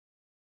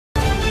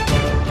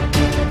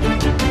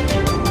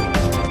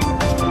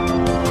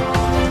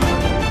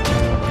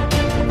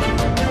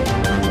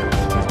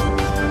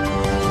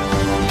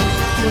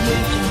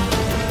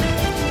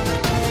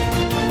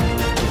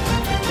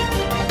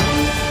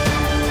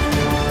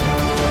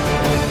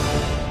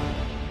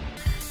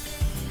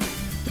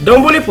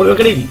डोंबिवली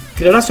पूर्वेकडील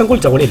क्रीडा संकुल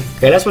जवळील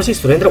कैलासवासी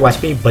सुरेंद्र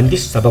वाजपेयी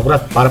बंदिस्त सभागृहात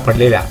पार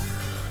पडलेल्या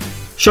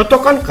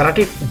शोतोकान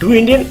कराटे डू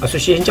इंडियन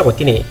असोसिएशनच्या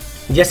वतीने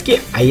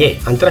SKIA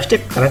आंतरराष्ट्रीय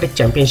कराटे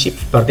चॅम्पियनशिप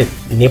स्पर्धेत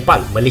नेपाळ,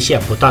 मलेशिया,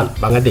 भूतान,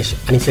 बांगलादेश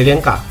आणि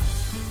श्रीलंका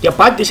या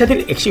 5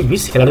 देशातील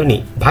 120 खेळाडूंनी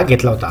भाग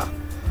घेतला होता।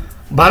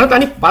 भारत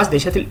आणि 5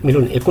 देशातील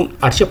मिळून एकूण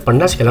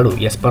 850 खेळाडू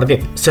या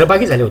स्पर्धेत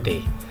सहभागी झाले होते।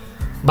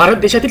 भारत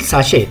देशातील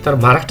 600 तर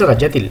महाराष्ट्र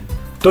राज्यातील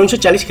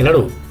 240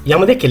 खेळाडू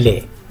यामध्ये खेळले।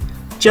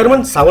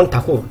 चेअरमन सावंत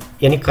ठाकूर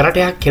यांनी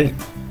कराटे हा खेळ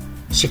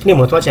शिकणे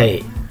महत्त्वाचे आहे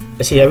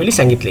असे यावेळी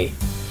सांगितले।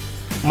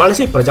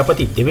 मानसी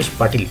प्रजापती, देवेश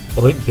पाटील,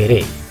 रोहित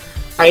भेरे,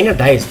 आईना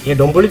डायस हे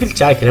डोंबिवलीतील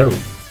 4 खेळाडू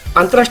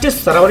आंतरराष्ट्रीय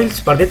स्तरावरील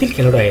स्पर्धेतील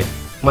खेळाडू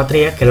आहेत। मात्र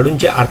या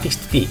खेळाडूंची आर्थिक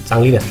स्थिती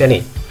चांगली नसल्याने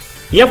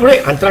यापुढे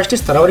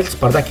आंतरराष्ट्रीय स्तरावरील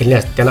स्पर्धा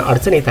खेळण्यास त्यांना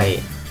अडचण येत आहे।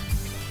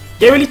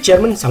 यावेळी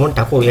चेअरमन सावंत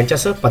ठाकूर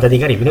यांच्यासह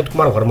पदाधिकारी विनोद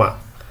कुमार वर्मा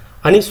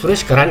आणि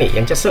सुरेश कराने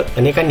यांच्यासह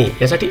अनेकांनी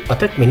यासाठी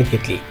अथक मेहनत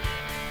घेतली।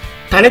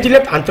 ठाणे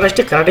जिल्ह्यात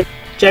आंतरराष्ट्रीय कराटे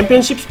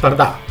चॅम्पियनशिप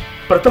स्पर्धा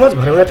प्रथमच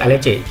भरवण्यात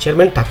आल्याचे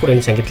चेअरमन ठाकूर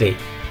यांनी सांगितले।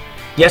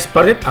 या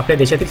स्पर्धेत आपल्या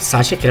देशातील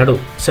 600 खेळाडू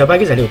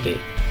सहभागी झाले होते।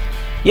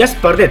 या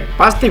स्पर्धेत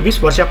 5 ते 20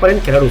 वर्षापर्यंत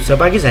खेळाडू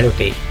सहभागी झाले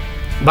होते।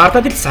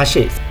 भारतातील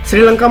 600,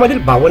 श्रीलंकामधील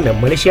 52,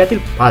 मलेशियातील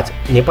 5,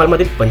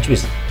 नेपाळमधील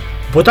 25,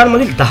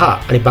 भूतानमधील 10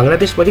 आणि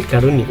बांगलादेशमधील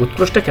खेळाडूंनी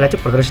उत्कृष्ट खेळाचे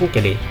प्रदर्शन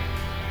केले।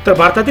 तर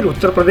भारतातील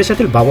उत्तर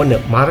प्रदेशातील 52,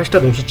 महाराष्ट्र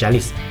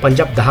 240,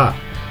 पंजाब 10,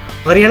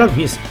 हरियाणा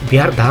 20,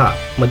 बिहार 10,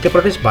 मध्य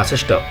प्रदेश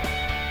 62,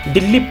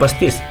 दिल्ली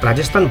 35,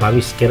 राजस्थान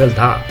 22, केरळ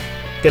 10,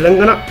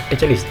 तेलंगणा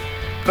 48,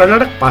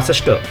 कर्नाटक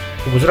 65,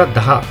 गुजरात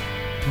 10,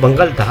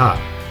 बंगाल 10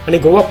 आणि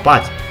गोवा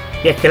 5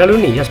 या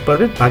खेळाडूंनी या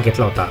स्पर्धेत भाग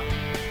घेतला होता।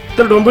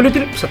 तर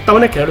डोंबिवलीतील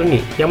 57 खेळाडूंनी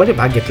यामध्ये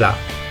भाग घेतला।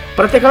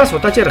 प्रत्येकाला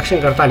स्वतःचे रक्षण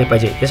करता आले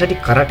पाहिजे, यासाठी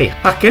कराटे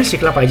हा खेळ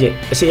शिकला पाहिजे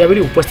असे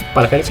यावेळी उपस्थित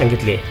पालकांनी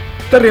सांगितले।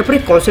 तर रेफरी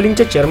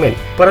काउन्सिलिंगचे चेअरमन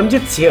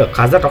परमजित सिंह,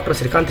 खासदार डॉक्टर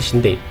श्रीकांत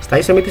शिंदे,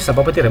 स्थायी समिती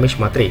सभापती रमेश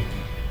म्हात्रे,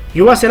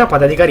 युवा सेना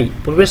पदाधिकारी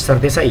पूर्वेश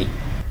सरदेसाई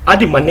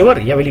आदी मान्यवर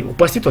यावेळी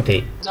उपस्थित होते।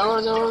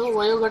 जवळजवळ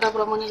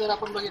वयोगटाप्रमाणे जर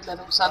आपण बघितलं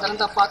तर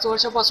साधारणतः 5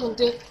 वर्षापासून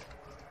ते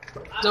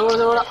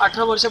जवळजवळ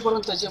 18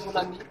 वर्षापर्यंतच्या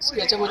मुलांनी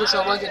याच्यामध्ये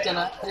सहभाग घेतलेला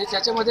आणि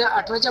त्याच्यामध्ये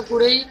 18च्या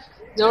पुढेही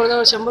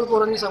जवळजवळ 100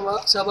 पोरांनी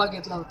सहभाग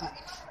घेतला होता।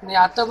 आणि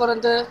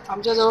आतापर्यंत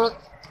आमच्या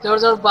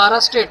जवळजवळ 12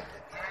 state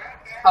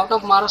out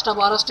of Maharashtra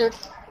 12 state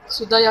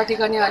सुद्धा या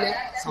ठिकाणी आले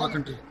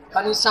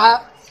आणि 6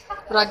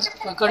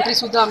 राज्य कंट्री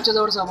सुद्धा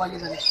आमच्याजवळ सहभागी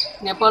झाले।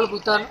 नेपाळ,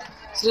 भूतान,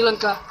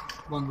 श्रीलंका,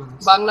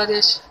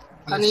 बांगलादेश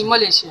आणि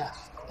मलेशिया,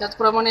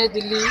 त्याचप्रमाणे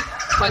दिल्ली,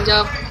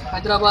 पंजाब,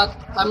 हैदराबाद,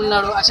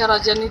 तामिळनाडू अशा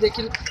राज्यांनी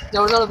देखील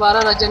जवळजवळ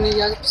 12 राज्यांनी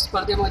या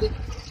स्पर्धेमध्ये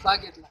भाग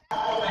घेतला।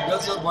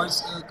 गर्ल्स और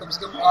बॉयज़ कम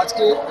से कम आज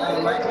के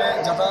लाइफ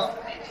में ज़्यादा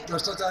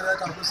भ्रष्टाचार या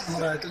कॉर्पोरेशन हो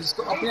रहा है, तो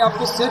इसको अपने आप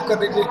को सेव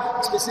करने के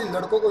लिए स्पेशली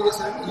लड़कों को ये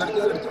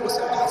लड़कियों को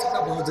सेव करना सीखना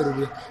बहुत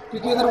ज़रूरी है,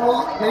 क्योंकि अगर वो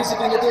नहीं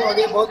सीखेंगे तो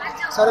आगे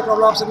बहुत सारे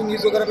प्रॉब्लम आप सभी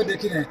न्यूज़ वगैरह पे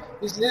देख ही रहे हैं।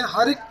 इसलिए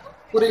हर एक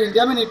पूरे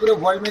इंडिया में नहीं पूरे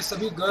वर्ल्ड में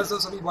सभी गर्ल्स और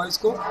सभी बॉयज़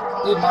को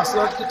ये मार्शल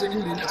आर्ट की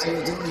ट्रेनिंग लेनी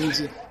चाहिए, जरूर लेनी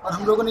चाहिए। और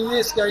हम लोगों ने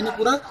ये SKI ने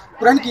पूरा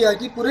प्रण किया है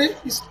कि पूरे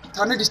इस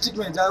थाने डिस्ट्रिक्ट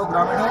में, चाहे वो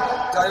ग्रामीण हो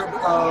चाहे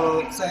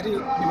वो शहरी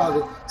विभाग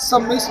हो,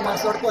 सब में इस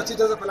मार्शल आर्ट को अच्छी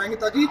तरह से फैलाएंगे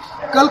ताकि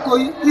कल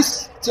कोई इस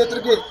क्षेत्र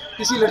के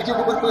किसी लड़की के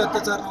ऊपर कोई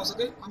अत्याचार ना हो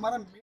सके। हमारा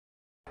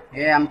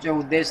हे आमचे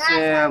उद्देश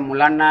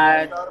मुलांना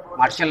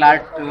मार्शल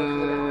आर्ट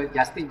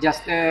जास्तीत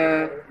जास्त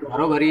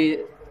घरोघरी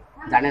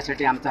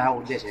जाण्यासाठी आमचा हा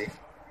उद्देश आहे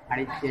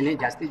आणि त्याने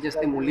जास्तीत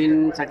जास्त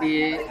मुलींसाठी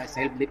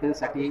सेल्फ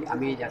डिफेन्ससाठी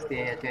आम्ही जास्त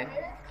याचे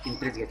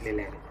इंटरेस्ट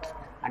घेतलेले आहे।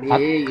 आणि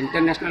हे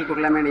इंटरनॅशनल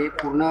टुर्नामेंट हे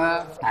पूर्ण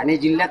ठाणे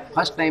जिल्ह्यात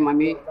फर्स्ट टाइम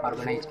आम्ही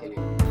ऑर्गनाईज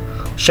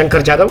केले।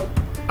 शंकर जाधव,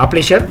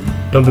 आपले शहर,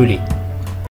 डोंबिवली।